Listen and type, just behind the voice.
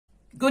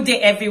Good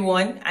day,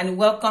 everyone, and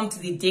welcome to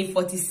the day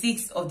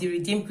 46 of the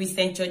Redeemed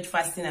Christian Church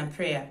Fasting and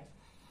Prayer.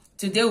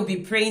 Today we'll be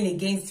praying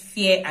against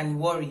fear and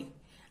worry,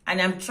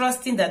 and I'm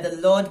trusting that the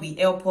Lord will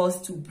help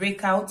us to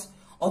break out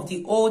of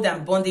the hold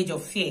and bondage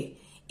of fear,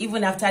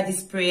 even after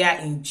this prayer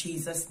in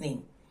Jesus'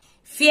 name.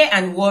 Fear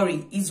and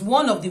worry is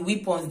one of the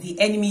weapons the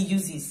enemy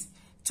uses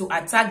to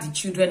attack the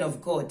children of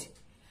God,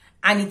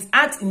 and it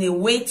acts in a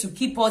way to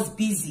keep us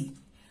busy,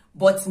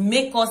 but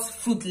make us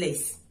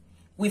fruitless.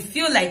 We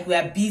feel like we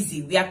are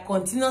busy, we are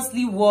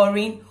continuously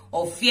worrying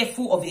or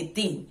fearful of a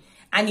thing,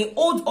 and it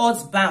holds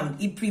us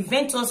bound. It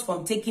prevents us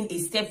from taking a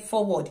step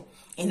forward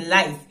in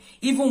life,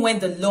 even when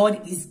the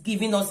Lord is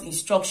giving us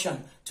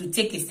instruction to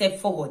take a step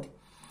forward.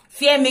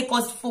 Fear makes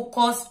us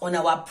focus on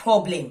our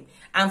problem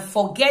and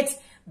forget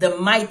the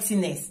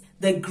mightiness,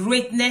 the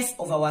greatness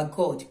of our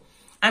God.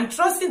 I'm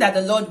trusting that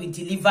the Lord will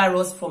deliver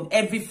us from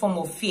every form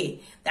of fear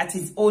that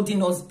is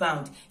holding us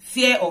bound.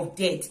 Fear of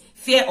death,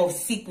 fear of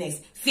sickness,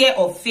 fear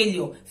of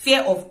failure,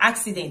 fear of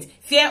accident,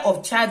 fear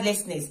of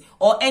childlessness,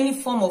 or any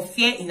form of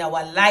fear in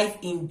our life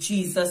in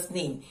Jesus'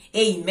 name.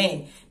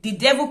 Amen. The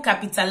devil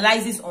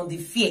capitalizes on the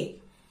fear.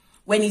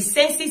 When he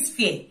senses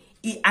fear,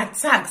 he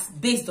attacks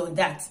based on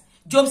that.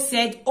 Job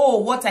said, "Oh,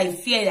 what I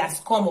fear has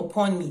come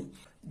upon me."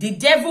 The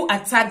devil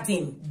attacked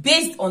him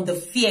based on the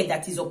fear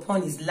that is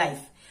upon his life.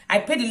 I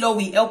pray the Lord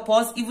will help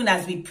us even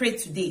as we pray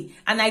today.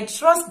 And I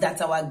trust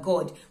that our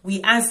God will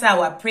answer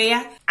our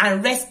prayer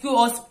and rescue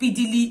us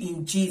speedily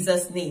in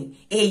Jesus' name.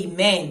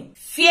 Amen.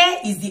 Fear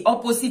is the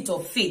opposite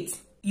of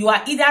faith. You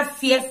are either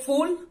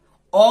fearful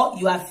or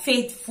you are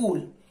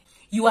faithful.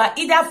 You are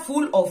either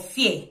full of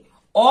fear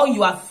or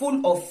you are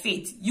full of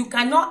faith. You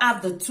cannot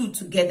have the two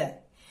together,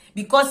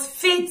 because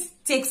faith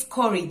takes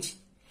courage.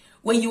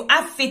 When you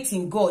have faith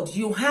in God,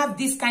 you have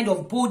this kind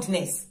of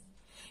boldness.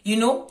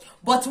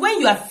 But when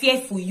you are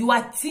fearful, you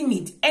are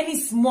timid. Any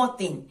small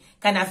thing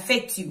can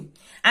affect you.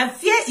 And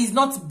fear is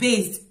not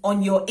based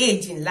on your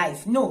age in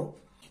life. No.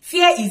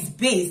 Fear is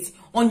based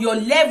on your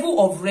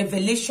level of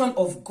revelation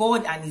of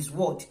God and His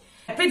Word.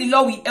 I pray the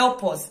Lord will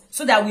help us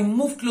so that we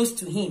move close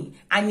to Him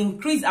and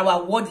increase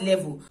our word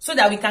level so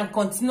that we can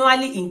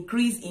continually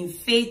increase in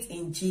faith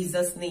in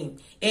Jesus' name.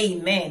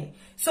 Amen.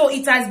 So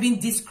it has been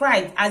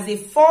described as a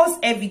false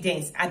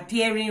evidence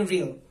appearing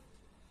real.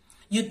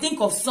 You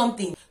think of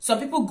something. Some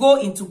people go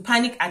into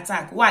panic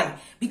attack. Why?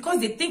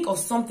 Because they think of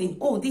something.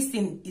 Oh, this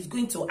thing is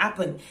going to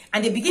happen.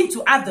 And they begin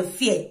to have the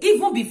fear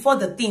even before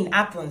the thing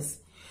happens.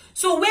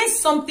 So when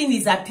something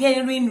is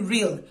appearing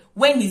real,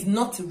 when it's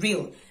not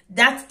real,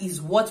 that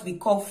is what we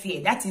call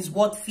fear. That is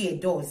what fear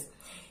does.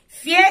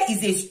 Fear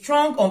is a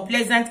strong,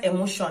 unpleasant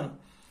emotion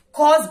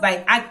caused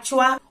by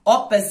actual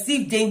or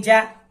perceived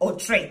danger or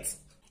threat.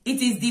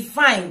 It is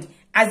defined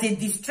as a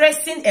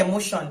distressing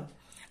emotion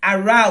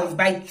aroused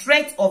by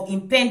threat of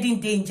impending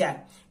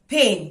danger,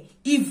 pain,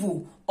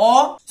 evil,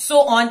 or so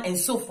on and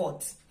so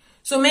forth.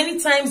 So many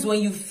times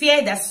when you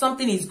fear that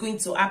something is going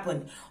to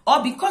happen,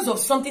 or because of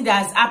something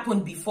that has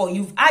happened before,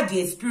 you've had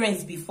the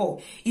experience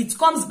before, it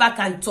comes back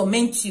and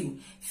torments you.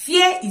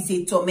 Fear is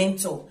a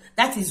tormentor.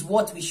 That is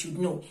what we should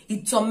know.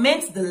 It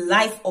torments the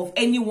life of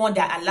anyone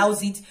that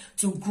allows it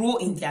to grow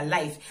in their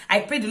life. I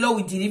pray the Lord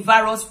will deliver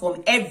us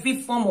from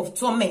every form of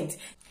torment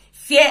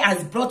fear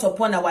has brought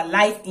upon our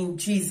life in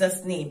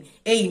Jesus' name.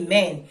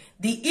 Amen.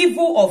 The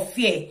evil of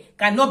fear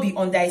cannot be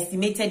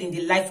underestimated in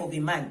the life of a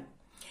man.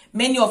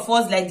 Many of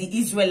us, like the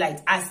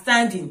Israelites, are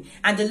standing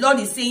and the Lord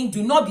is saying,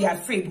 do not be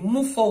afraid,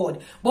 move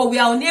forward. But we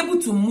are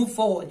unable to move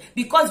forward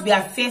because we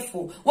are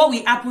fearful. What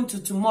will happen to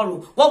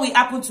tomorrow? What will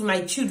happen to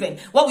my children?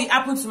 What will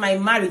happen to my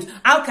marriage?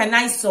 How can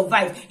I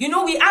survive?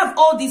 We have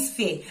all this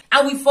fear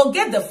and we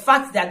forget the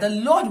fact that the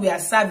Lord we are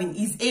serving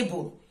is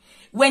able.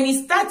 When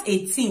He starts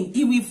a thing,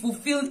 He will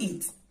fulfill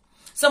it.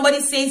 Somebody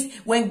says,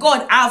 when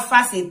God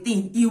alphas a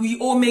thing, He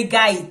will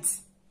omega it.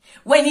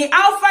 When He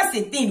alphas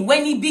a thing,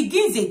 when He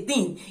begins a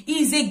thing,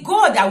 He is a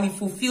God that will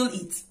fulfill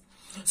it.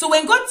 So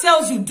when God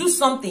tells you do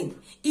something,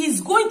 He is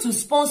going to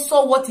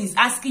sponsor what He's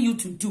asking you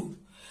to do.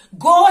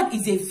 God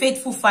is a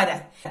faithful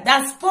Father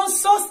that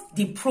sponsors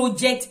the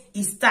project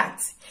He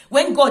starts.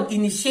 When God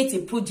initiates a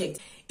project,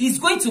 He's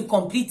going to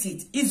complete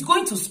it. He's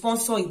going to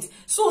sponsor it.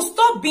 So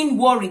stop being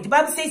worried. The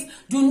Bible says,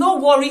 do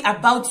not worry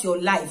about your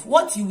life,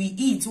 what you will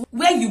eat,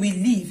 where you will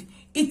live.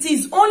 It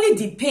is only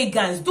the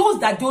pagans,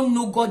 those that don't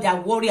know God,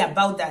 that worry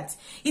about that.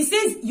 He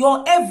says,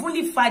 your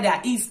heavenly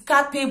Father is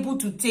capable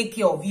to take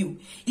care of you.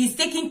 He's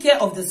taking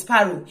care of the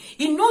sparrow.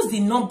 He knows the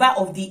number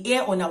of the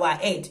hair on our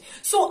head.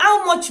 So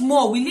how much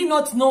more will He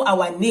not know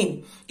our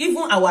name,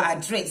 even our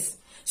address?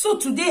 So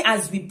today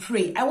as we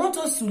pray, I want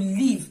us to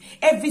leave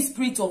every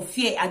spirit of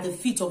fear at the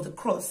feet of the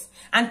cross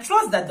and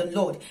trust that the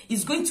Lord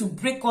is going to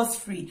break us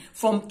free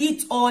from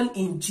it all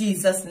in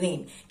Jesus'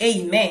 name.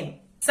 Amen.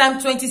 Psalm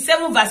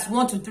 27 verse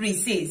 1 to 3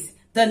 says,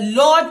 the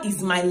Lord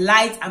is my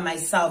light and my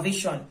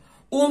salvation.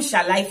 Whom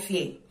shall I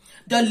fear?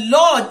 The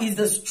Lord is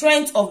the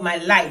strength of my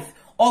life.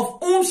 Of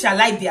whom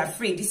shall I be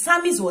afraid? The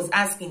psalmist was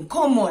asking,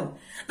 come on.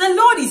 The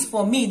Lord is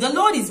for me. The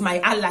Lord is my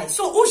ally.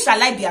 So who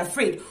shall I be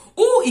afraid?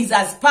 Who is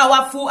as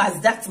powerful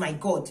as that, my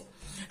God?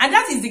 And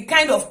that is the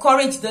kind of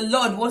courage the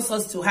Lord wants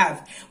us to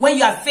have. When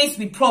you are faced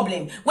with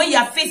problem, when you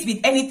are faced with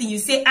anything, you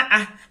say,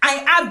 I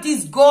have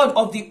this God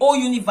of the whole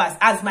universe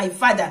as my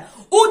Father.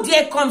 Who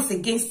dare comes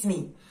against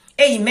me?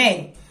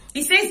 Amen.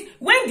 He says,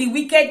 when the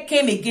wicked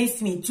came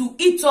against me to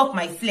eat up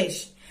my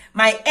flesh,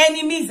 my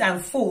enemies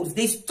and foes,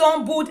 they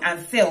stumbled and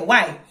fell.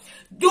 Why?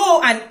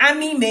 Though an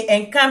army may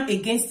encamp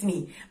against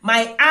me,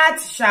 my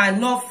heart shall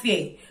not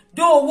fear.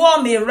 Though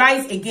war may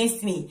rise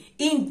against me,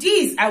 in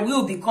this I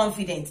will be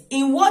confident.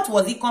 In what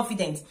was he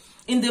confident?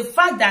 In the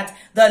fact that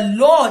the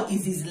Lord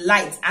is his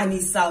light and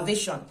his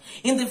salvation.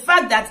 In the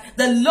fact that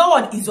the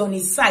Lord is on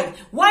his side.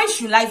 Why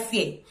should I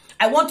fear?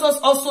 I want us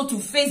also to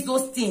face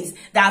those things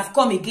that have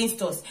come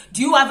against us.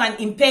 Do you have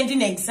an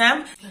impending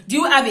exam? Do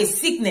you have a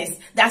sickness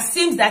that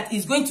seems that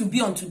is going to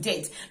be unto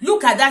death?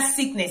 Look at that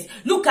sickness.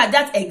 Look at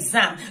that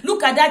exam.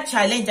 Look at that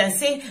challenge and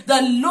say, the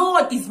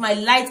Lord is my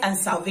light and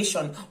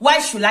salvation.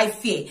 Why should I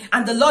fear?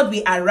 And the Lord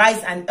will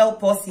arise and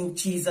help us in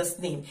Jesus'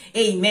 name.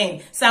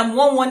 Amen. Psalm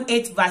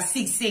 118 verse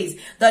 6 says,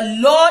 the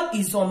Lord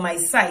is on my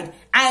side.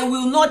 I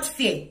will not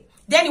fear.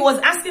 Then he was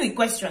asking the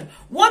question,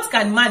 what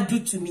can man do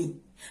to me?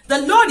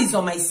 The Lord is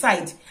on my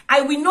side.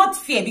 I will not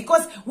fear,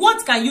 because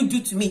what can you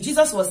do to me?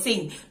 Jesus was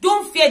saying,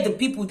 don't fear the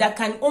people that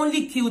can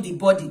only kill the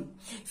body.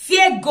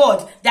 Fear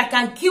God that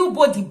can kill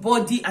both the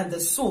body and the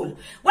soul.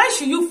 Why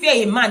should you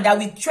fear a man that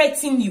will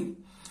threaten you?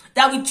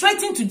 That will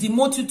threaten to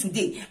demote you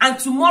today and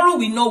tomorrow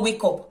will not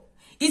wake up?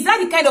 Is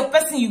that the kind of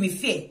person you will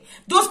fear?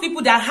 Those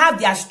people that have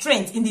their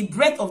strength in the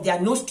breath of their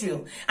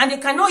nostril, and they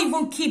cannot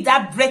even keep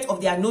that breath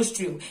of their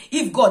nostril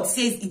if God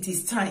says it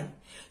is time.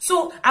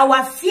 So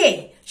our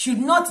fear should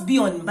not be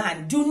on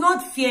man. Do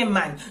not fear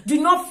man. Do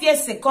not fear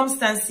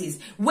circumstances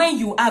when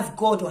you have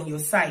God on your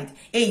side.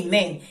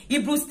 Amen.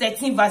 Hebrews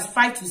 13 verse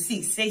 5 to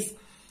 6 says,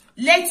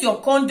 let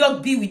your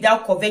conduct be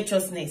without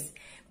covetousness.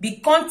 Be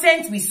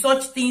content with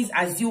such things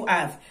as you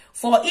have.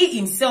 For he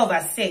himself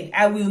has said,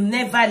 I will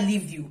never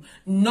leave you,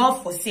 nor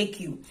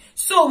forsake you.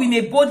 So we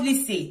may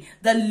boldly say,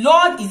 the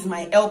Lord is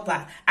my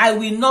helper. I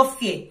will not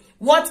fear.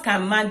 What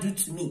can man do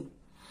to me?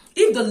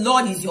 If the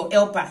Lord is your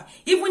helper,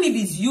 even if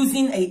he's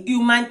using a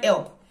human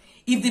help,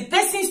 if the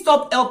person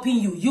stop helping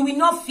you, you will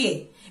not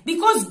fear.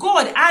 Because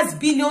God has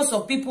billions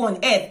of people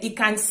on earth he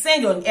can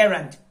send on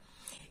errand.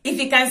 If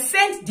he can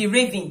send the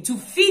raven to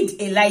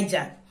feed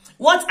Elijah,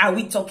 what are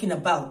we talking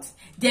about?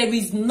 There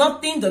is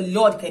nothing the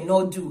Lord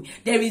cannot do.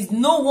 There is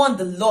no one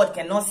the Lord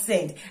cannot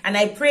send. And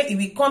I pray it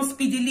will come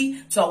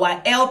speedily to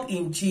our help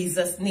in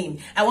Jesus' name.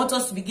 I want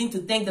us to begin to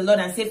thank the Lord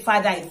and say,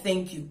 Father, I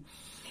thank you.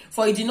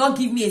 For you did not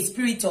give me a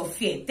spirit of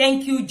fear.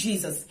 Thank you,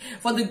 Jesus,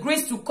 for the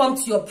grace to come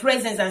to your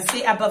presence and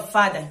say, Abba,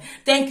 Father,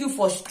 thank you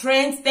for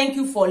strength. Thank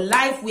you for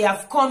life. We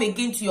have come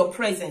again to your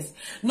presence,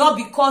 not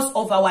because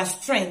of our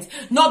strength,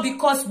 not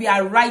because we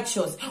are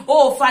righteous.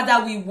 Oh,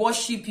 Father, we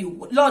worship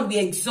you. Lord, we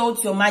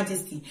exalt your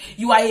majesty.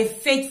 You are a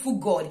faithful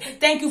God.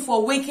 Thank you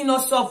for waking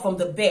us up from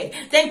the bed.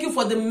 Thank you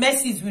for the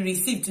message we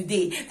received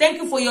today.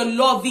 Thank you for your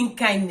loving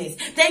kindness.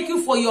 Thank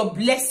you for your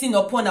blessing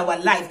upon our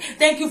life.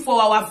 Thank you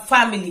for our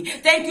family.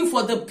 Thank you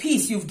for the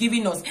peace you've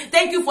given us.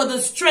 Thank you for the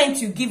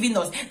strength you've given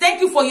us.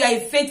 Thank you for you are a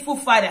faithful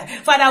Father.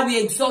 Father, we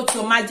exalt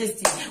your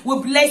majesty.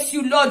 We bless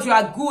you, Lord. You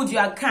are good. You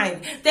are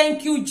kind.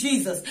 Thank you,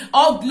 Jesus.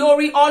 All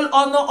glory, all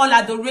honor, all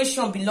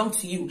adoration belong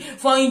to you.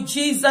 For in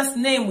Jesus'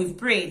 name we've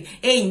prayed.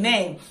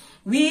 Amen.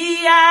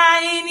 We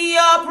are in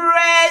your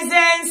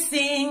presence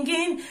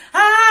singing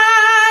hallelujah.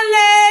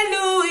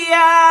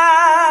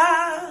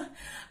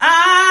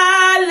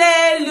 Hallelujah.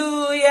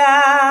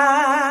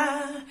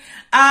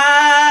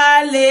 Hallelujah.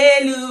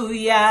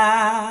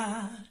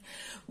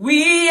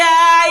 We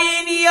are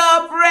in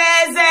your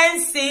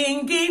presence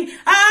singing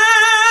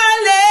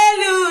hallelujah.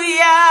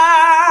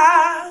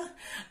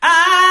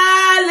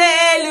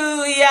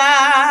 Hallelujah.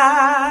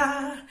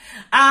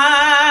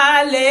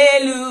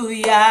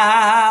 Hallelujah.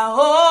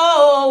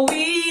 Oh,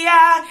 we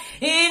are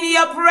in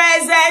your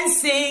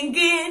presence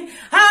singing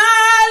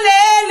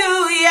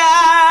hallelujah.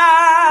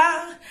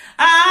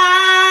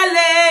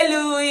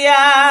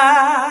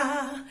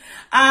 Hallelujah.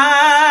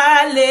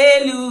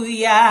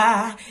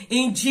 Hallelujah.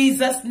 In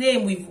Jesus'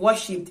 name we've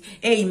worshipped.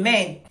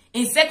 Amen.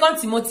 In 2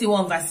 Timothy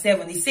 1 verse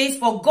 7, it says,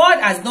 for God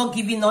has not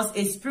given us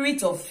a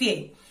spirit of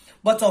fear,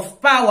 but of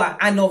power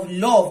and of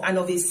love and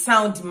of a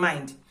sound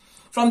mind.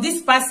 From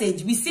this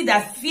passage, we see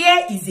that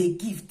fear is a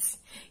gift.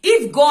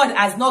 If God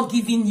has not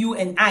given you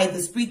and I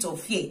the spirit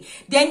of fear,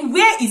 then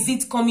where is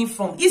it coming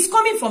from? It's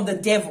coming from the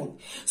devil.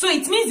 So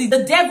it means that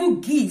the devil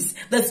gives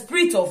the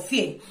spirit of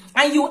fear.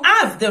 And you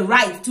have the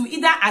right to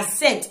either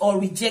accept or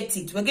reject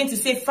it. We're going to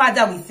say,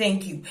 Father, we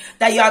thank you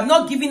that you have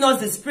not given us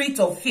the spirit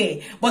of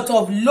fear, but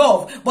of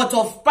love, but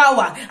of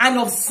power and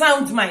of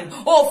sound mind.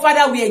 Oh,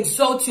 Father, we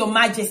exalt your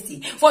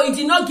majesty. For you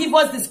did not give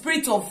us the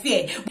spirit of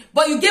fear,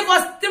 but you gave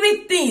us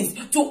three things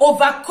to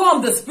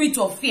overcome the spirit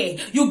of fear.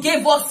 You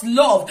gave us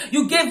love.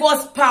 You gave gave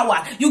us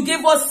power. You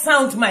gave us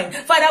sound mind.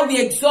 Father, we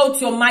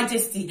exalt your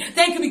majesty.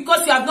 Thank you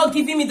because you have not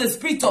given me the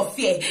spirit of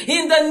fear.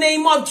 In the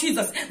name of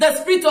Jesus, the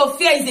spirit of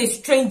fear is a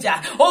stranger.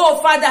 Oh,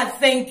 Father,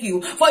 thank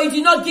you for you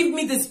did not give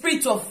me the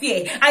spirit of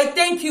fear. I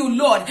thank you,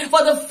 Lord,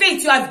 for the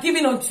faith you have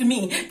given unto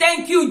me.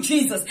 Thank you,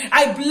 Jesus.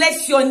 I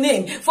bless your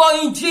name. For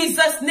in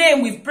Jesus'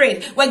 name we've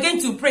prayed. We're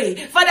going to pray.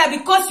 Father,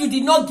 because you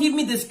did not give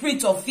me the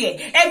spirit of fear,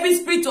 every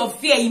spirit of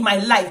fear in my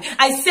life,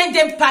 I send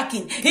them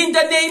packing in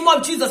the name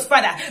of Jesus,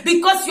 Father.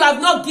 Because you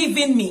have not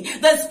given me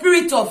the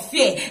spirit of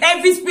fear,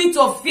 every spirit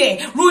of fear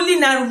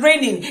ruling and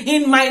reigning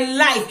in my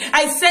life,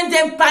 I send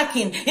them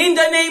packing in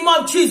the name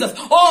of Jesus.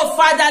 Oh,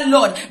 Father,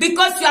 Lord,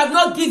 because you have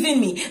not given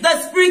me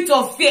the spirit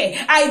of fear,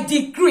 I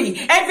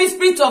decree every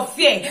spirit of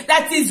fear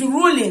that is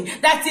ruling,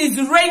 that is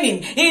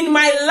reigning in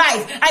my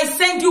life, I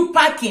send you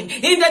packing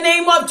in the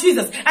name of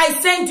Jesus. I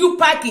send you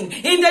packing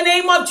in the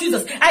name of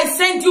Jesus. I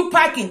send you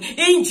packing.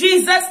 In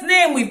Jesus'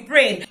 name we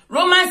prayed.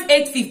 Romans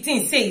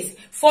 8:15 says,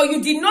 for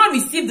you did not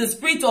receive the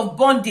spirit of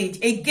bondage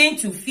again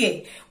to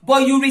fear,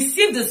 but you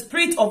received the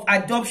spirit of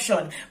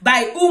adoption,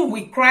 by whom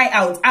we cry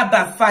out,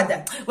 Abba,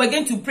 Father. We're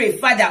going to pray.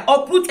 Father,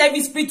 uproot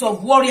every spirit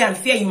of worry and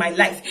fear in my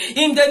life.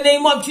 In the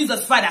name of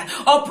Jesus, Father,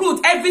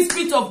 uproot every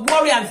spirit of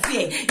worry and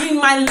fear in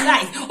my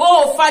life.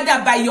 Oh,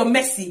 Father, by your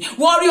mercy,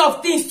 worry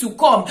of things to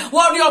come,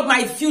 worry of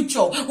my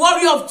future,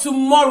 worry of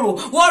tomorrow,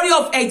 worry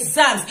of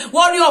exams,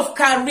 worry of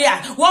career,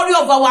 worry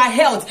of our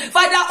health.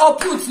 Father,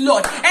 uproot,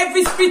 Lord,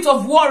 every spirit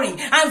of worry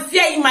and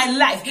fear in my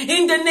life.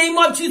 In the name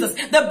of Jesus,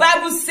 the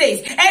Bible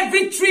says,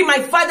 every tree my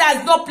Father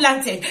has not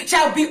planted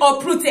shall be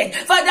uprooted.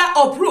 Father,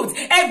 uproot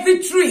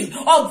every tree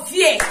of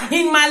fear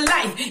in my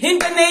life. In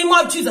the name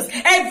of Jesus,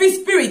 every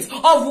spirit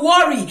of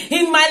worry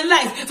in my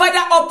life,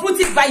 Father, uproot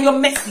it by your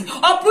mercy.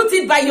 Uproot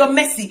it by your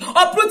mercy.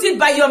 Uproot it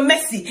by your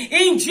mercy.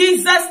 In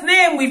Jesus'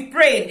 name we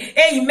prayed.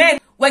 Amen.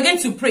 We're going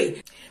to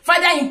pray.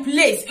 Father, in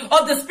place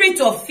of the spirit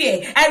of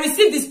fear, I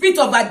receive the spirit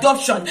of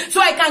adoption so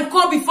I can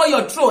come before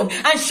your throne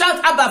and shout,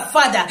 Abba,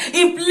 Father.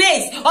 In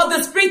place of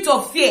the spirit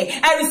of fear,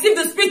 I receive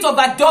the spirit of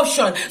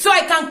adoption so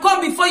I can come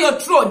before your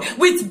throne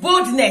with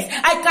boldness.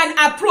 I can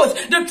approach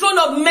the throne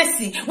of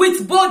mercy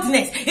with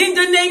boldness in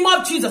the name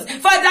of Jesus.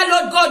 Father,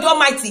 Lord God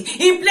Almighty,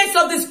 in place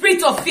of the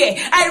spirit of fear,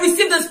 I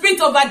receive the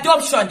spirit of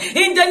adoption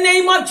in the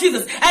name of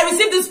Jesus. I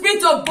receive the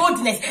spirit of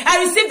boldness.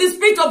 I receive the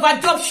spirit of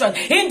adoption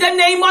in the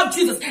name of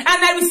Jesus. And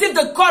I receive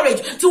the courage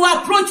to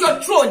approach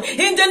your throne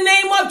in the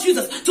name of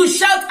Jesus, to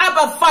shout,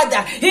 Abba,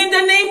 Father. In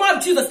the name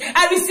of Jesus,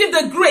 I receive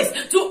the grace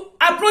to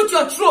approach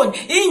your throne.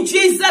 In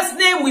Jesus'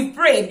 name we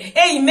prayed.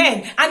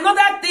 Amen.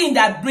 Another thing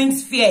that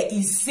brings fear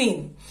is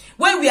sin.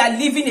 When we are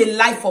living a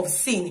life of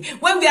sin,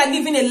 when we are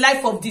living a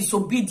life of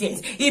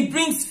disobedience, it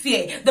brings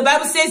fear. The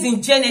Bible says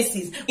in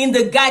Genesis, in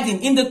the garden,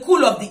 in the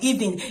cool of the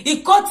evening,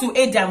 he called to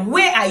Adam,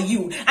 where are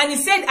you? And he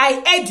said,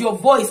 I heard your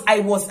voice, I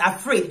was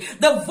afraid.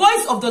 The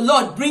voice of the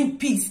Lord brings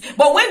peace.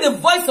 But when the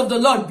voice of the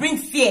Lord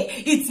brings fear,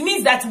 it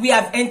means that we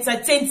have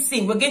entertained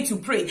sin. We're going to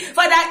pray.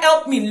 Father,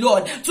 help me,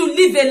 Lord, to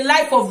live a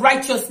life of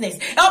righteousness.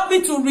 Help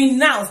me to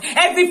renounce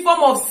every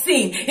form of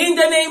sin. In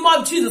the name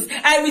of Jesus,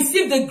 I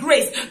receive the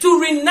grace to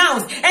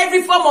renounce every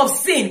form of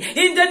sin.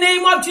 In the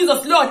name of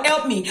Jesus, Lord,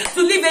 help me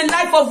to live a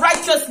life of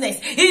righteousness.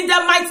 In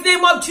the mighty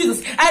name of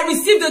Jesus, I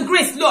receive the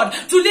grace, Lord,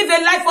 to live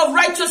a life of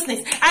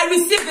righteousness. I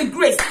receive the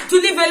grace to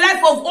live a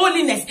life of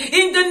holiness.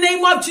 In the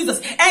name of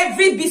Jesus,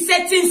 every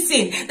besetting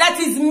sin that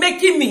is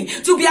making me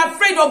to be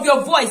afraid of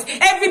your voice,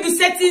 every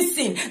besetting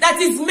sin that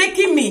is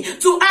making me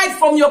to hide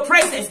from your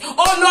presence,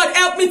 oh Lord,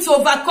 help me to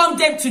overcome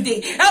them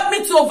today. Help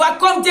me to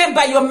overcome them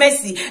by your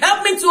mercy.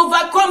 Help me to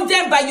overcome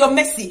them by your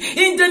mercy.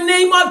 In the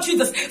name of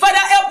Jesus, Father,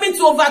 help me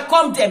to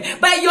overcome them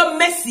by your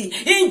mercy.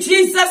 In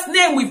Jesus'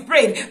 name we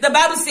prayed. The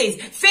Bible says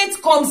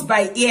faith comes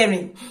by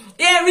hearing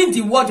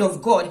the word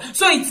of God.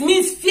 So it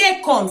means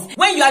fear comes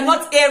when you are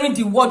not hearing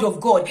the word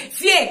of God.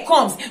 Fear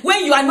comes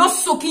when you are not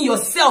soaking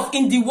yourself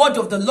in the word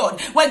of the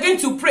Lord. We're going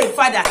to pray.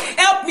 Father,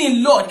 help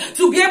me, Lord,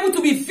 to be able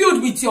to be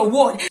filled with your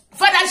word.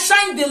 Father,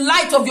 shine the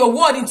light of your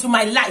word into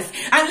my life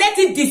and let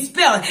it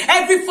dispel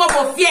every form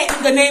of fear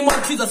in the name of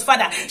Jesus.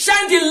 Father,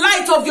 shine the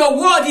light of your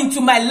word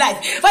into my life.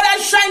 Father,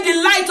 shine the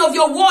light of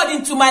your word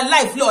into my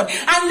life, Lord,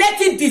 and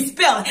let it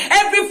dispel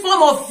every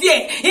form of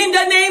fear in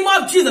the name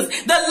of Jesus.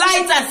 The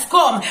light has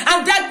come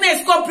and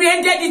darkness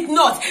comprehended it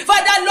not.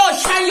 Father, Lord,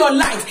 shine your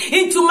light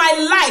into my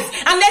life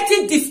and let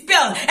it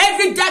dispel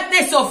every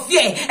darkness of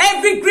fear,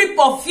 every grip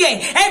of fear,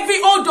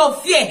 every hold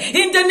of fear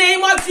in the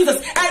name of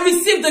Jesus. I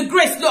receive the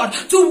grace, Lord,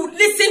 to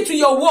listen to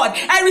your word.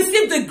 I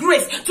receive the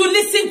grace to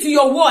listen to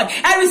your word.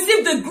 I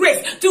receive the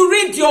grace to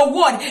read your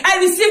word. I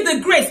receive the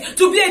grace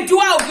to be a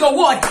doer of your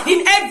word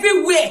in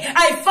every way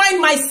I find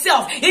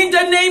myself. In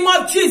the name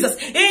of Jesus.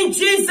 In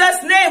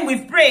Jesus' name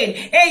we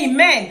prayed.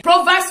 Amen.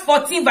 Proverbs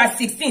 14 verse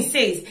 16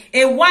 says,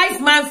 a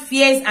wise man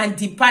fears and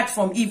departs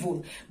from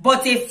evil,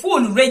 but a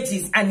fool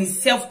rages and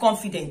is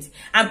self-confident.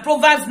 And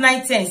Proverbs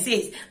 9:10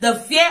 says, the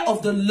fear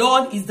of the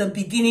Lord is the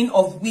beginning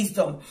of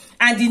wisdom,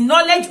 and the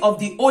knowledge of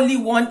the Holy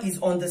One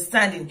is understanding.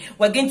 understanding.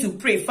 We're going to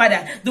pray,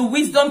 Father, the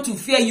wisdom to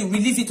fear you,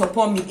 release it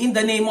upon me in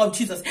the name of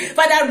Jesus.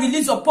 Father,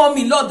 release upon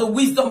me, Lord, the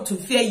wisdom to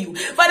fear you.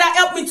 Father,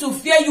 help me to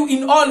fear you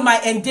in all my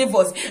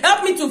endeavors.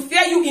 Help me to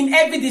fear you in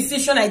every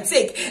decision I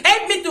take.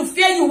 Help me to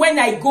fear you when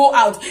I go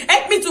out.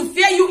 Help me to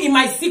fear you in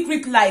my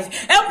secret life.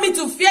 Help me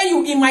to fear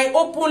you in my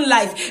open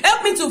life.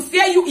 Help me to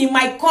fear you in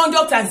my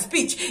conduct and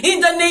speech.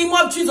 In the name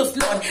of Jesus,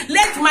 Lord,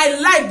 let my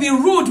life be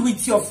ruled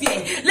with your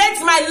fear.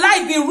 Let my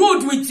life be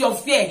ruled with your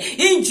fear.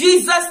 In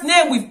Jesus'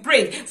 name we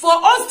pray. For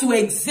us to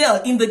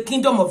excel in the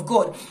kingdom of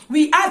God,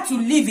 we are to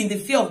live in the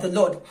fear of the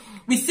Lord.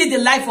 We see the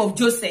life of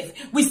Joseph.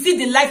 We see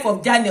the life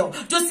of Daniel.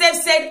 Joseph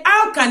said,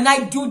 how can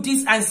I do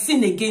this and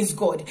sin against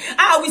God?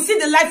 We see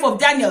the life of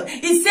Daniel.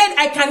 He said,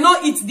 I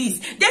cannot eat this.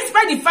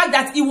 Despite the fact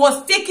that he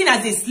was taken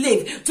as a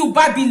slave to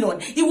Babylon,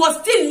 he was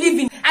still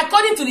living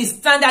according to the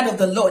standard of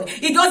the Lord.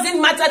 It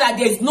doesn't matter that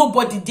there is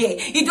nobody there.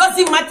 It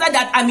doesn't matter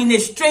that I'm in a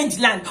strange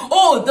land.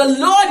 Oh, the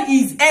Lord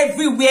is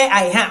everywhere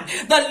I am.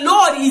 The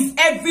Lord is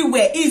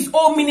everywhere. He is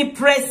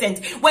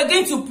omnipresent. We're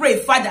going to pray,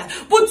 Father,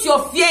 put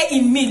your fear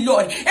in me,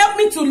 Lord. Help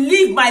me to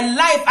live my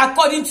life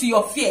according to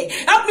your fear.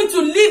 Help me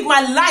to live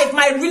my life,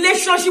 my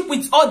relationship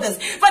with others.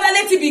 Father,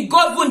 let it be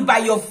governed by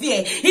your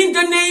fear. In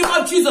the name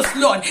of Jesus,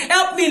 Lord.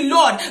 Help me,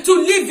 Lord, to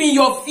live in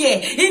your fear.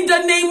 In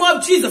the name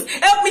of Jesus.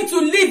 Help me to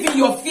live in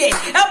your fear.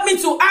 Help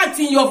me to act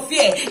in your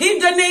fear. In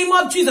the name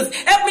of Jesus.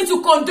 Help me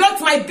to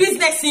conduct my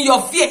business in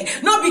your fear.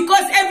 Not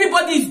because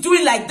everybody is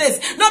doing like this.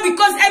 Not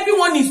because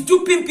everyone is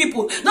duping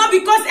people. Not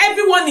because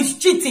everyone is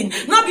cheating.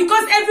 Not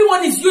because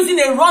everyone is using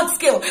a wrong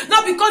scale.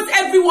 Not because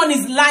everyone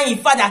is lying,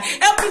 Father.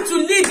 Help me to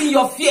live in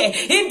your fear.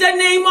 In the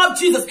name of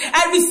Jesus,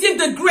 I receive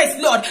the grace,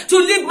 Lord, to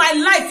live my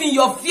life in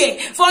your fear.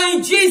 For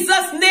in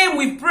Jesus' name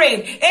we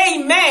pray.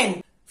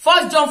 Amen.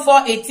 1 John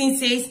 4:18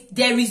 says,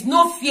 there is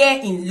no fear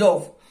in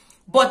love,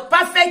 but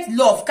perfect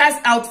love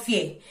casts out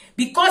fear,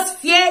 because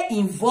fear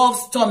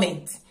involves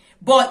torment.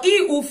 But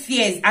he who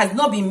fears has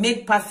not been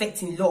made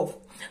perfect in love.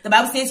 The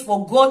Bible says,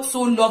 for God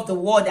so loved the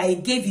world that he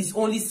gave his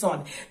only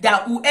son,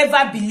 that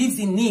whoever believes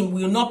in him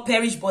will not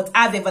perish but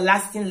have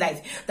everlasting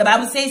life. The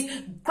Bible says,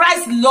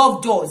 Christ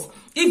loved us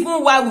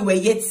even while we were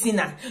yet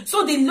sinners.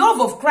 So the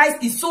love of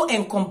Christ is so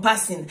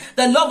encompassing.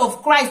 The love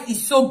of Christ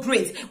is so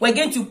great. We're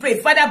going to pray,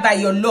 Father, by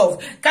your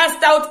love,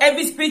 cast out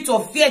every spirit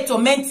of fear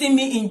tormenting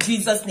me in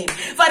Jesus' name.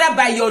 Father,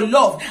 by your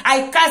love,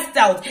 I cast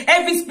out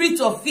every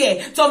spirit of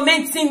fear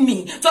tormenting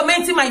me,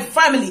 tormenting my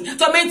family,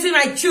 tormenting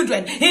my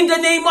children. In the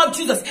name of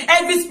Jesus,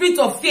 every spirit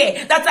of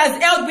fear that has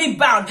held me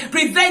bound,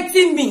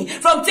 preventing me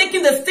from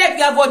taking the step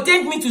you have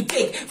ordained me to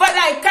take. Father,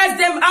 I cast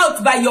them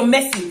out by your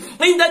mercy.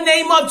 In the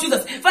name of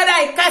Jesus, Father,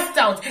 I cast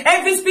out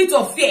every spirit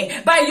of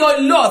fear by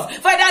your love.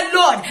 Father,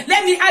 Lord,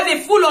 let me have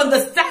a full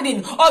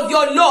understanding of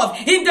your love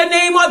in the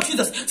name of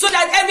Jesus, so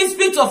that every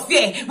spirit of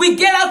fear will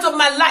get out of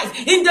my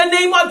life in the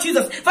name of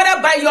Jesus.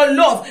 Father, by your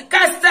love,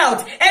 cast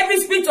out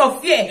every spirit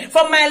of fear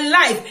from my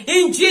life.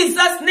 In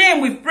Jesus' name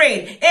we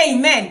pray.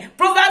 Amen.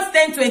 Proverbs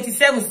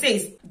 10:27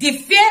 says, the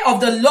fear of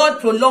the Lord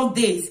prolongs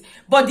days,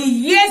 but the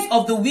years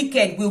of the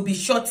wicked will be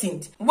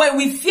shortened. When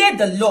we fear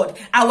the Lord,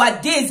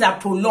 our days are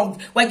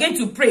prolonged. We're going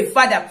to pray,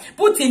 Father,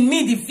 put in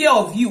me the fear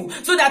of you,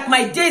 so that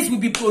my days will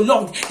be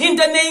prolonged. In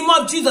the name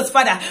of Jesus,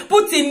 Father,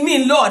 put in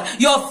me, Lord,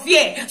 your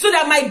fear, so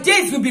that my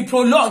days will be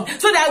prolonged,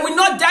 so that I will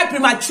not die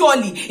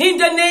prematurely. In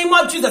the name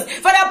of Jesus,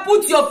 Father,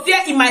 put your fear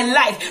in my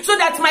life, so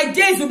that my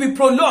days will be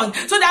prolonged,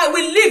 so that I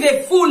will live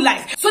a full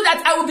life, so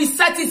that I will be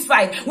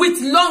satisfied with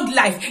long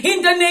life.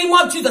 In the name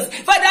of Jesus,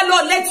 Father,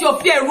 Lord, let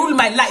your fear rule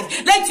my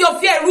life. Let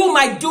your fear rule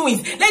my doings.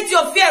 Let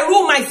your fear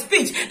rule my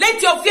speech.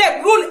 Let your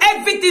fear rule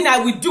everything I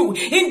will do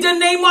in the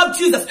name of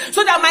Jesus,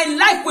 so that my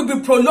life will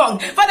be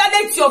prolonged. Father,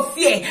 let your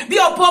fear be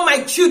upon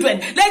my children.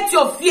 Let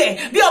your fear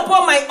be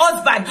upon my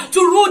husband, to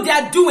rule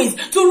their doings,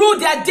 to rule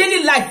their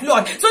daily life,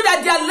 Lord, so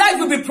that their life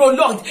will be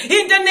prolonged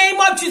in the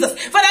name of Jesus.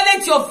 Father,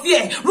 let your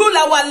fear rule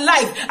our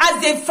life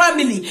as a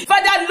family.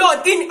 Father,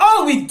 Lord, in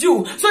all we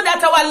do, so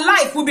that our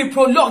life will be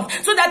prolonged,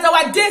 so that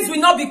our days will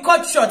not be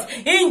cut short.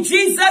 In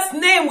Jesus'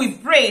 name we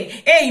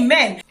pray.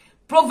 Amen.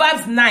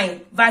 Proverbs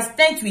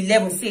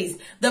 9:10-11 says,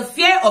 the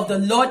fear of the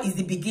Lord is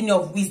the beginning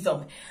of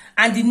wisdom,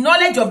 and the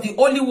knowledge of the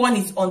Holy One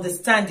is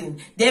understanding.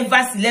 Then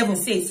verse 11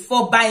 says,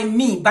 for by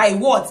me, by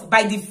what?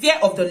 By the fear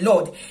of the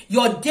Lord,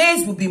 your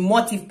days will be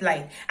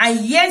multiplied,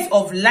 and years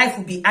of life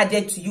will be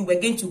added to you.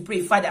 We're going to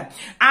pray, Father,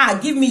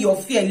 give me your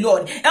fear,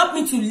 Lord. Help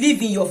me to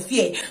live in your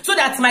fear, so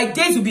that my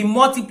days will be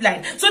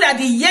multiplied, so that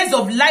the years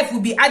of life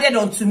will be added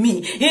unto me.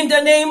 In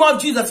the name of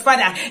Jesus,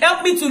 Father,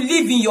 help me to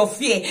live in your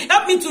fear.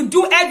 Help me to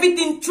do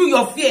everything through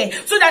your fear,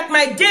 so that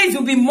my days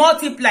will be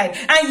multiplied,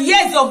 and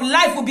years of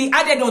life will be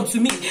added unto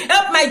me.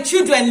 Help my my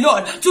children,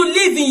 Lord, to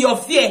live in your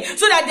fear,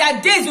 so that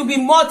their days will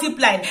be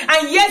multiplied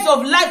and years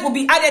of life will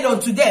be added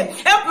unto them.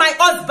 Help my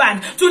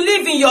husband to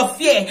live in your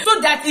fear,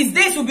 so that his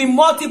days will be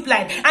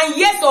multiplied and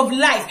years of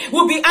life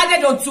will be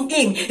added unto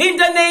him. In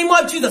the name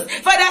of Jesus.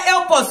 Father,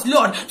 help us,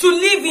 Lord, to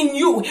live in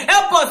you.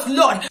 Help us,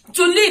 Lord,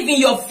 to live in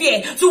your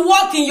fear, to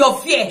walk in your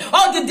fear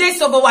all the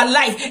days of our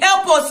life.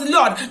 Help us,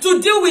 Lord,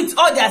 to deal with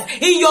others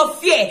in your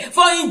fear.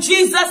 For in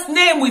Jesus'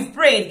 name we've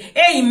prayed.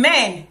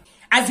 Amen.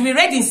 As we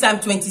read in Psalm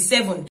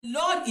 27,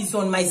 Lord is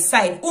on my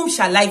side, whom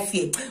shall I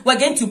fear? We're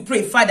going to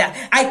pray. Father,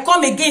 I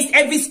come against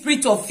every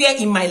spirit of fear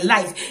in my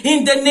life,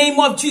 in the name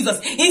of Jesus.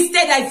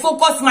 Instead, I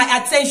focus my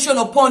attention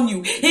upon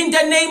you. In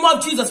the name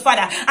of Jesus,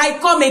 Father, I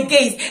come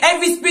against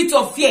every spirit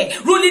of fear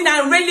ruling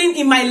and reigning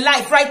in my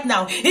life right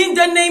now. In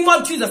the name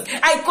of Jesus,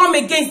 I come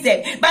against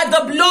them. By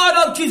the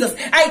blood of Jesus,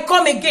 I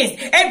come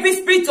against every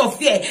spirit of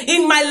fear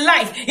in my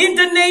life. In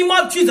the name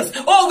of Jesus.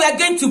 Oh, we are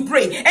going to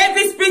pray.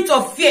 Every spirit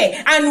of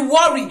fear and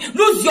worry,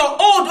 lose your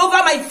hold over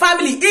my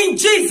family in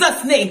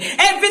Jesus' name.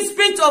 Every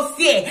spirit of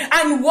fear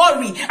and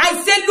worry, I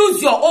say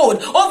lose your hold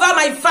over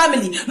my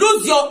family.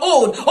 Lose your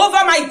hold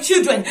over my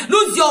children.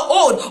 Lose your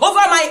hold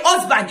over my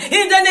husband.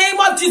 In the name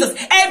of Jesus,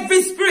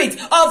 every spirit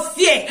of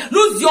fear,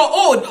 lose your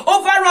hold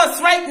over us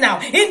right now.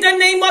 In the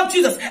name of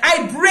Jesus,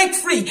 I break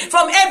free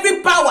from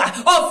every power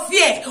of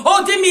fear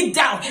holding me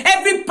down.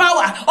 Every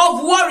power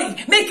of worry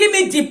making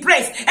me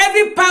depressed.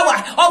 Every power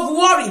of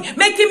worry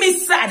making me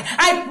sad.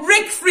 I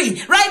break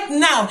free right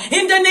now.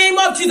 In the name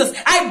of Jesus,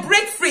 I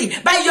break free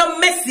by your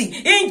mercy.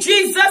 In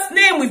Jesus'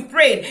 name we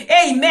prayed.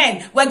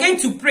 Amen. We're going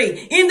to pray.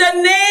 In the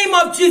name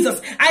of Jesus,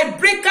 I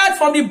break out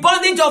from the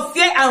bondage of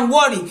fear and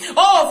worry.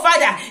 Oh,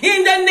 Father,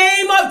 in the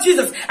name of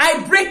Jesus,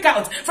 I break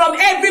out from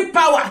every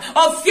power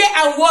of fear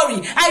and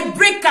worry. I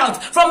break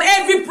out from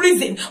every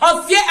prison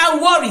of fear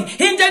and worry.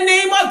 In the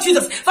name of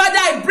Jesus,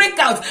 Father, I break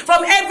out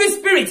from every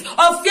spirit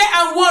of fear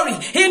and worry.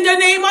 In the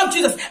name of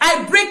Jesus,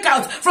 I break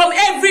out from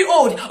every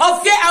hold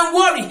of fear and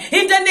worry.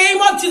 In the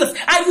name of Jesus,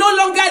 I no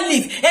longer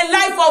live a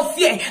life of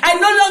fear. I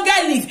no longer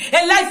live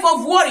a life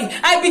of worry.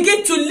 I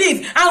begin to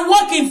live and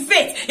walk in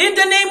faith. In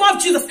the name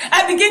of Jesus,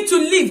 I begin to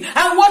live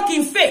and walk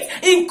in faith,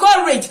 in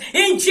courage.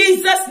 In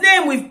Jesus'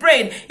 name we've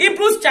prayed.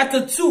 Hebrews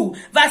chapter 2,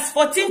 verse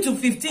 14 to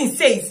 15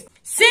 says,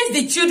 since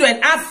the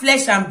children have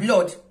flesh and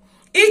blood,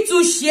 he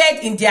too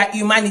shared in their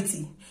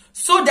humanity,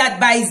 so that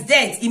by his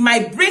death he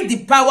might break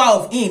the power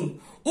of him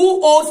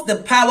who holds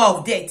the power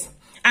of death.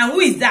 And who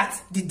is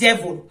that? The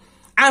devil.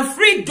 And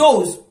free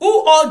those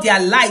who all their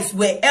lives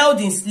were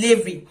held in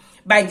slavery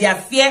by their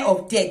fear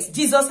of death.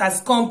 Jesus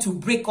has come to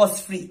break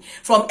us free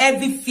from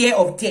every fear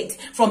of death,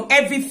 from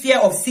every fear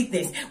of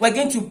sickness. We're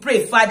going to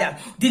pray, Father,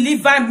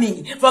 deliver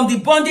me from the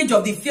bondage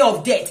of the fear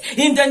of death.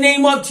 In the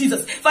name of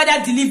Jesus,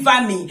 Father,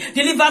 deliver me,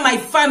 deliver my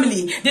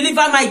family,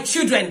 deliver my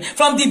children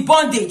from the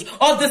bondage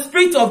of the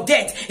spirit of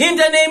death. In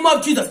the name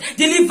of Jesus,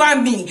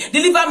 deliver me,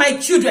 deliver my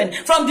children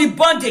from the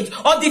bondage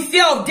of the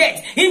fear of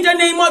death. In the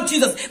name of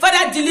Jesus,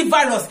 Father, deliver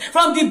us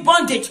from the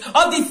bondage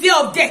of the fear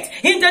of death.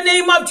 In the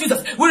name of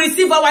Jesus, we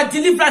receive our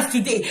deliverance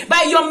today.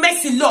 By your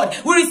mercy, Lord,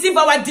 we receive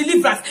our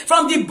deliverance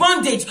from the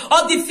bondage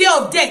of the fear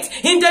of death.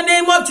 In the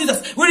name of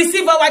Jesus, we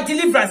receive our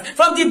deliverance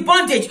from the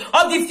bondage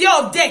of the fear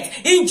of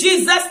death. In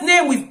Jesus'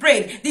 name we've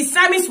prayed. The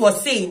psalmist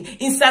was saying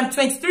in Psalm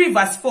 23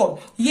 verse 4,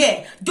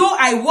 yeah, though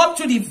I walk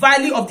through the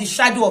valley of the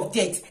shadow of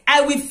death, I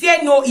will fear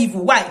no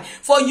evil. Why?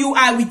 For you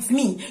are with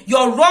me.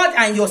 Your rod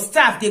and your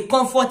staff, they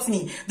comfort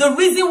me. The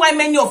reason why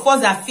many of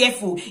us are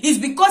fearful is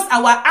because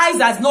our eyes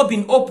has not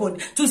been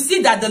opened to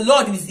see that the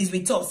Lord is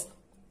with us.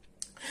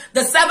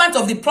 The servant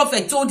of the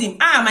prophet told him,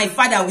 my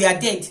father, we are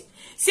dead.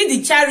 See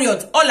the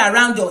chariot all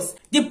around us.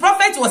 The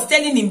prophet was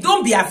telling him,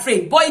 don't be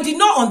afraid. But he did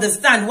not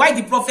understand why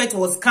the prophet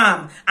was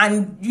calm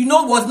and,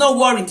 was not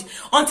worried.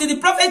 Until the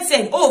prophet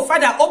said, oh,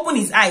 Father, open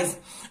his eyes.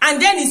 And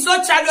then he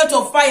saw chariot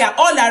of fire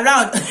all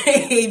around.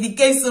 He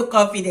became so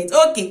confident.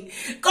 Okay,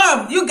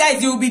 come, you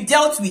guys, you will be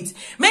dealt with.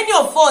 Many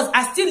of us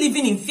are still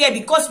living in fear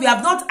because we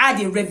have not had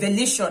a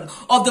revelation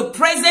of the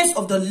presence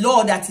of the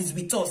Lord that is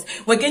with us.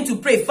 We're going to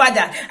pray,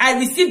 Father, I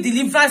receive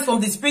deliverance from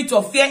the spirit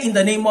of fear in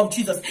the name of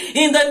Jesus.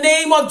 In the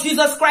name of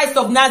Jesus Christ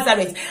of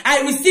Nazareth,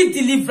 I receive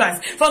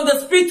deliverance from the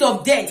spirit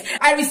of death.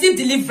 I receive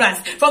deliverance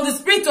from the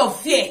spirit of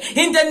fear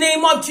in the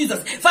name of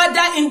Jesus.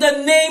 Father, in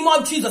the name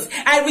of Jesus,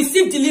 I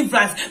receive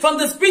deliverance from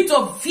the spirit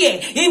of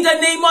fear in the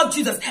name of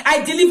Jesus.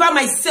 I deliver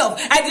myself,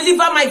 I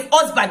deliver my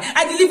husband,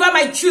 I deliver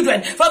my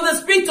children from the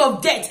spirit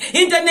of death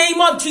in the name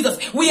of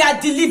Jesus. We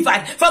are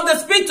delivered from the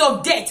spirit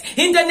of death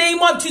in the name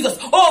of Jesus.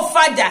 Oh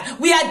Father,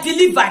 we are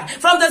delivered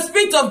from the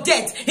spirit of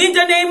death in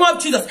the name of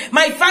Jesus.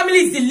 My family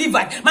is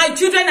delivered, my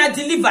children are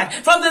delivered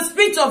from the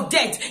spirit of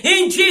death.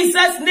 In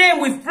Jesus' name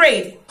we've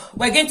prayed.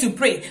 we're going to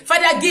pray.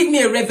 Father, give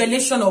me a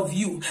revelation of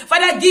you.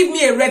 Father, give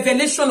me a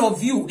revelation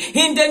of you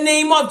in the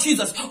name of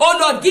Jesus. Oh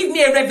Lord, give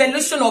me a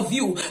revelation of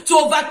you to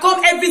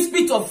overcome every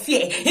spirit of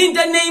fear in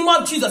the name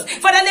of Jesus.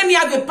 Father, let me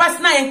have a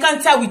personal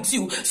encounter with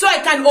you so I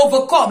can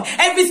overcome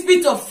every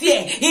spirit of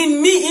fear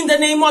in me in the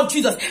name of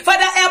Jesus.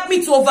 Father, help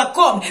me to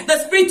overcome the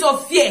spirit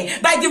of fear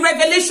by the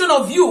revelation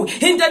of you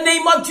in the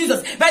name of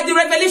Jesus, by the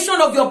revelation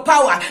of your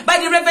power, by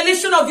the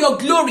revelation of your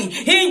glory.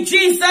 In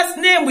Jesus'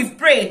 name we've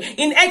prayed.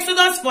 In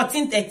Exodus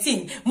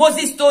 14:13,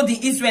 Moses told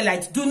the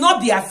Israelites, do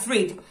not be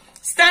afraid.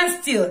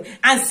 Stand still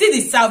and see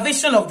the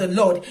salvation of the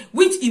Lord,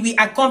 which he will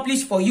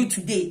accomplish for you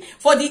today.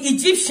 For the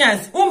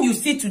Egyptians whom you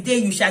see today,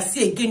 you shall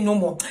see again no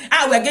more.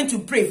 We're going to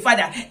pray,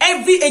 Father,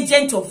 every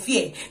agent of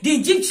fear. The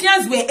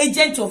Egyptians were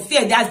agents of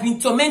fear that has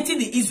been tormenting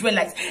the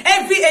Israelites.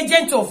 Every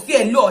agent of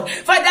fear, Lord.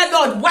 Father,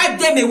 Lord, wipe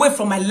them away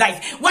from my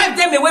life. Wipe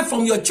them away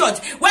from your church.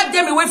 Wipe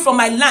them away from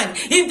my land.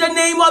 In the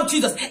name of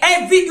Jesus,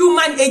 every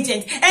human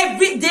agent,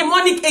 every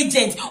demonic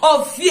agent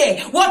of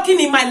fear working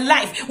in my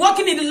life,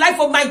 working in the life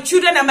of my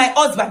children and my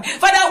husband,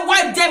 Father,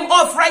 wipe them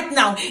off right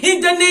now in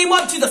the name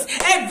of Jesus.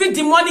 Every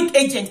demonic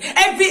agent,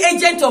 every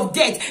agent of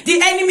death the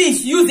enemy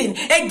is using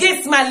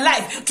against my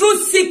life, through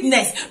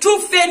sickness, through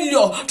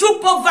failure, through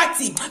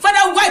poverty,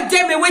 Father, wipe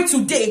them away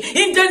today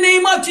in the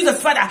name of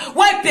Jesus. Father,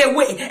 wipe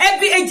away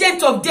every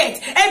agent of death,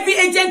 every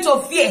agent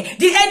of fear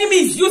the enemy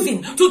is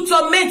using to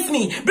torment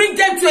me. Bring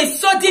them to a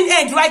sudden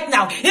end right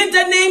now in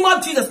the name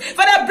of Jesus.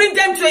 Father, bring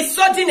them to a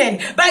sudden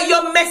end by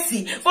your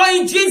mercy. For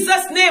in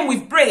Jesus' name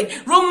we've prayed.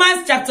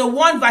 Romans chapter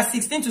 1 verse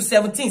 16 to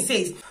 17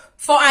 says,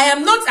 for I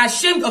am not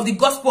ashamed of the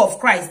gospel of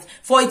Christ,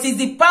 for it is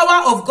the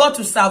power of God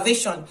to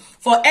salvation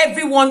for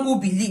everyone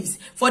who believes,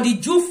 for the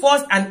Jew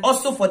first and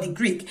also for the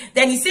Greek.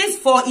 Then he says,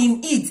 for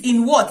in it,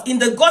 in what? In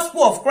the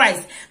gospel of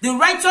Christ, the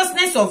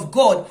righteousness of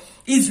God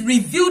is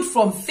revealed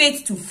from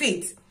faith to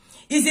faith.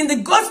 It's in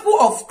the gospel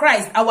of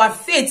Christ our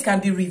faith can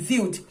be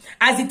revealed.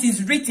 As it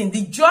is written,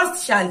 the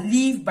just shall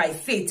live by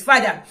faith.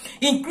 Father,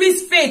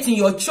 increase faith in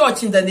your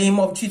church in the name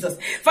of Jesus.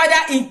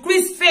 Father,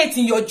 increase faith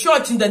in your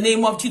church in the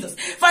name of Jesus.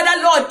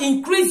 Father, Lord,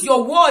 increase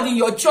your word in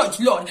your church,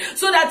 Lord,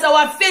 so that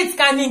our faith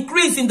can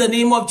increase in the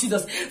name of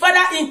Jesus.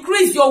 Father,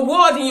 increase your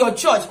word in your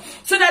church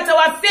so that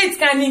our faith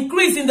can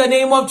increase in the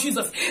name of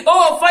Jesus.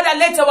 Oh, Father,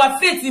 let our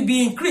faith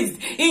be increased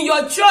in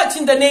your church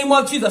in the name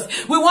of Jesus.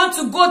 We want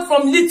to go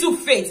from little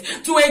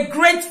faith to a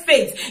great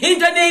faith in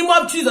the name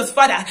of Jesus,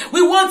 Father.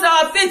 We want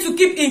our faith to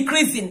keep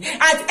increasing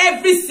at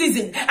every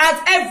season,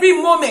 at every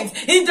moment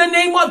in the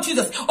name of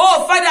Jesus.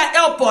 Oh, Father,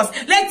 help us.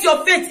 Let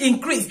your faith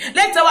increase.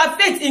 Let our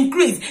faith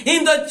increase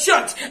in the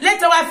church.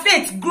 Let our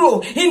faith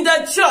grow in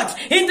the church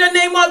in the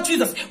name of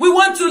Jesus. We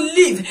want to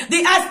live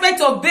the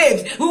aspect of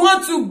babes. We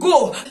want to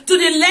go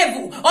to the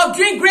level of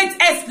doing great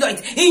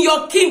exploits in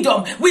your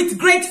kingdom with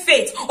great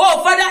faith.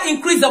 Oh, Father,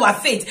 increase our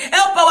faith.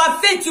 Help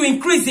our faith to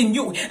increase in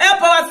you.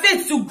 Help our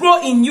faith to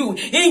grow in you.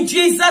 In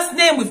Jesus'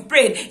 name we've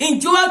prayed. In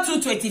Joel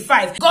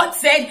 2:25, God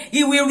said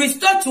he will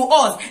restore to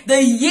us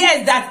the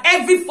years that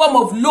every form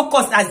of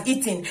locust has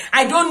eaten.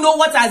 I don't know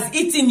what has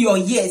eaten your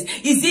years.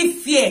 Is it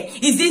fear?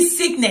 Is it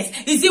sickness?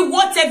 Is it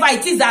whatever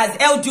it is that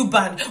has held you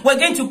bound? We're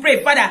going to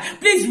pray, Father,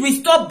 please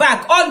restore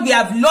back all we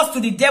have lost to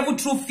the devil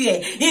through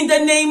fear. In the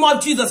name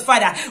of Jesus,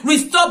 Father,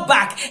 restore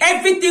back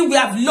everything we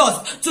have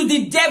lost to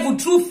the devil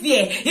through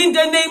fear. In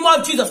the name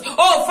of Jesus.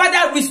 Oh,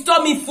 Father,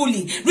 restore me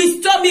fully.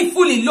 Restore me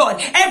fully, Lord.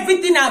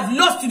 Everything I've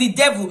lost to the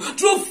devil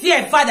through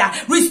fear, Father,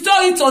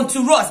 restore it unto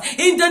us.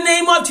 In the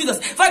name of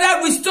Jesus.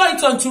 Father, restore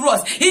it unto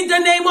us. In the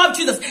name of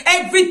Jesus.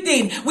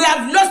 Everything we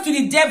have lost to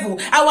the devil,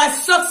 our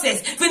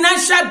success,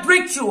 financial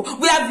breakthrough,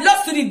 we have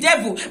lost to the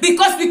devil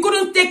because we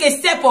couldn't take a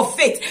step of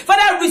faith.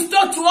 Father,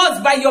 restore to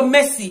us by your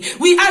mercy.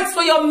 We ask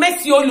for your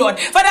mercy, oh Lord.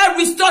 Father,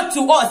 restore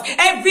to us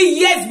every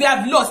years we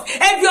have lost,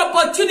 every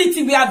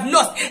opportunity we have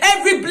lost,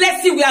 every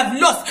blessing we have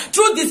lost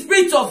through the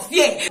spirit of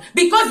fear,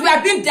 because we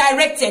are being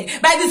directed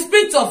by the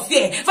spirit of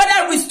fear.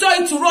 Father, restore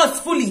it to us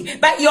fully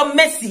by your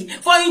mercy.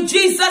 For in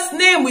Jesus'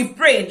 name we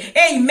prayed.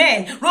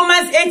 Amen.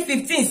 Romans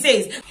 8:15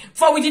 says,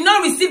 for we did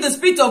not receive the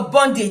spirit of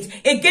bondage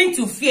again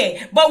to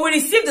fear, but we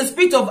received the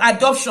spirit of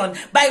adoption,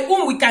 by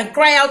whom we can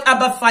cry out,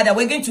 Abba, Father.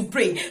 We're going to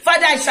pray.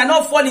 Father, I shall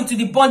not fall into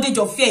the bondage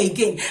of fear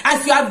again.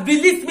 As you have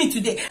released me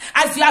today,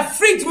 as you have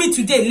freed me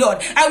today, Lord,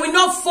 I will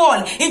not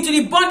fall into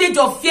the bondage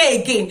of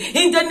fear again.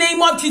 In the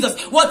name of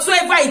Jesus,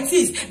 whatsoever it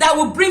is that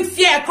will bring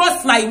fear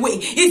across my way,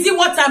 is it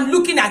what I'm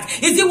looking at?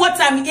 Is it what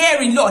I'm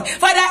hearing, Lord?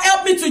 Father,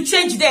 help me to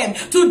change them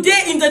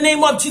today in the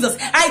name of Jesus.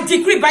 I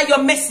decree by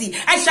your mercy,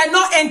 I shall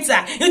not enter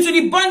into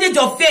the bondage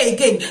of fear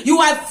again.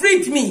 You have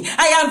freed me.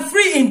 I am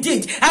free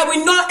indeed. I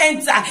will not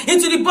enter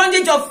into the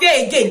bondage of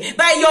fear again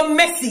by your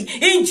mercy.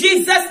 In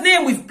Jesus'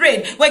 name we've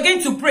prayed. We're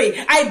going to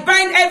pray. I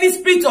bind every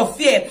spirit of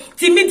fear,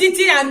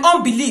 timidity and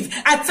unbelief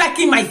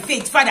attacking my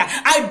faith. Father,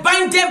 I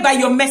bind them by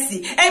your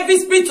mercy. Every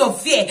spirit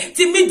of fear,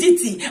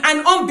 timidity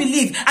and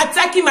unbelief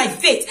attacking my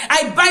faith,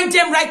 I bind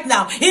them right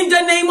now in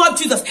the name of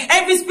Jesus.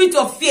 Every spirit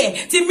of fear,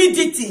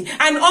 timidity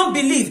and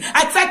unbelief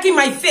attacking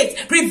my faith,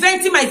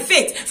 preventing my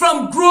faith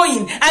from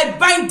growing, I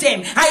bind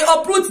them. I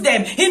uproot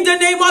them in the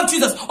name of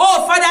Jesus.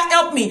 Oh, Father,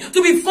 help me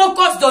to be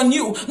focused on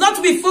you, not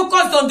to be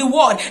focused on the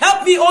world.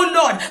 Help me, oh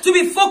Lord, to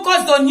be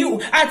focused on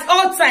you at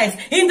all times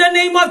in the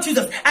name of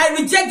Jesus. I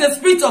reject the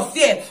spirit of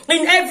fear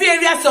in every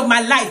areas of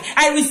my life.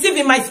 I receive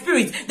in my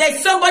spirit.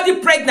 There's somebody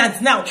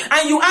pregnant now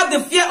and you have the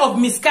fear of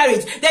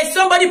miscarriage. There's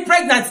somebody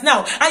pregnant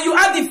now and you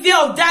have the fear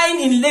of dying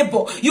in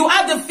labor. You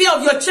have the fear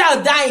of your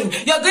child dying.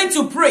 You're going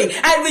to pray.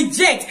 I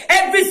reject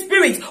every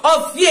spirit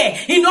of fear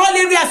in all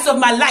areas of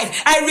my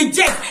life. I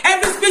reject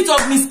every spirit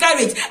of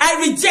miscarriage.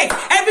 I reject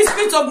every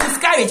spirit of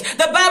miscarriage.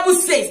 The Bible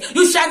says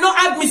you shall not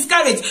have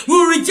miscarriage.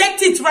 You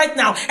reject it right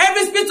now.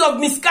 Every spirit of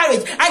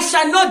miscarriage, I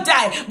shall not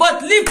die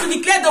but live to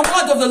declare the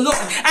word of the Lord.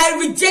 I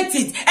reject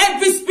it.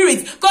 Every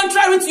spirit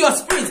contrary to your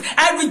spirit,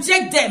 I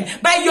reject them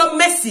by your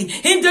mercy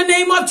in the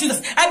name of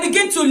Jesus. I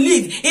begin to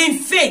live in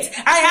faith.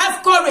 I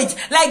have courage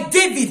like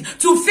David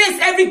to face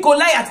every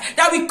Goliath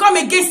that will come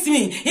against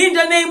me in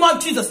the name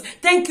of Jesus.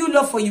 Thank you,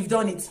 Lord, for you've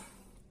done it.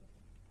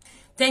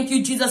 Thank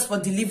you, Jesus, for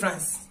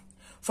deliverance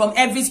from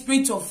every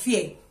spirit of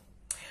fear.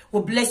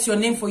 We bless your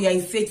name, for you are a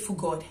faithful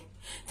God.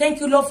 Thank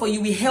you, Lord, for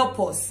you will help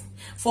us.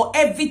 For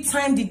every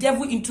time the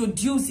devil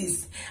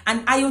introduces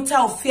an iota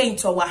of fear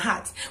into our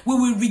heart, we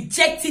will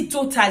reject it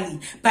totally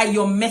by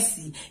your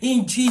mercy.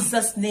 In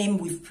Jesus' name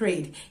we've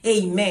prayed.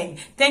 Amen.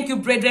 Thank you,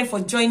 brethren, for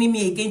joining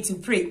me again to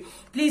pray.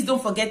 Please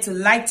don't forget to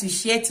like, to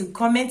share, to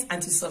comment,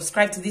 and to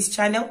subscribe to this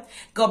channel.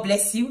 God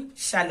bless you.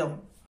 Shalom.